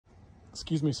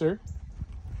Excuse me, sir.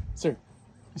 Sir,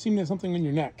 you seem to have something on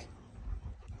your neck.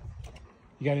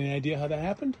 You got any idea how that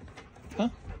happened? Huh?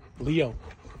 Leo.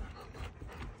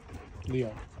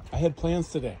 I had plans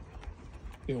today.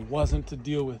 It wasn't to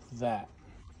deal with that.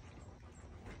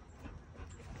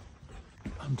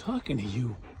 I'm talking to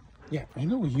you. Yeah, I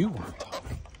know you want to talk.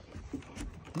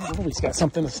 You always got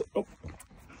something to say. Oh.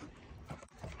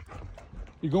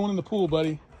 You're going in the pool,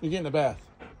 buddy. You're getting a bath.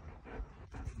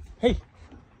 Hey,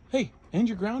 and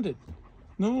you're grounded.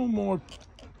 No more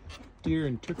deer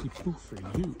and turkey poo for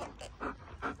you.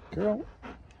 Girl.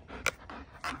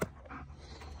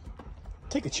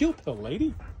 Take a chill pill,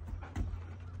 lady.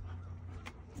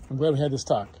 I'm glad we had this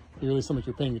talk. You really seem like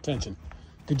you're paying attention.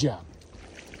 Good job.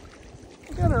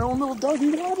 We got our own little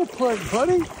doggy water park,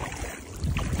 buddy.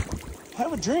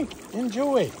 Have a drink.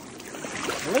 Enjoy.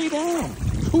 Lay down.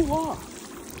 Cool off.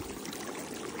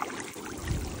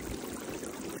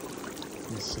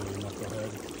 Let's see,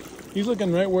 knucklehead. He's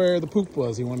looking right where the poop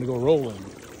was. He wanted to go rolling.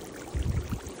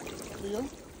 Leo?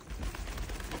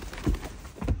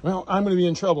 Well, I'm going to be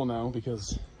in trouble now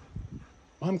because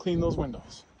I'm cleaning those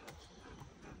windows.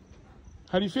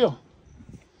 How do you feel?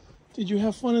 Did you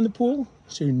have fun in the pool?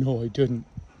 Sir, no, I didn't.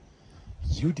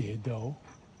 You did, though.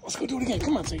 Let's go do it again.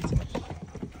 Come on, Sage.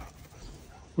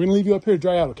 We're going to leave you up here to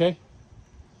dry out, okay?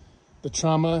 The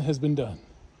trauma has been done.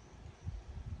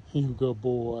 You good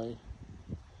boy.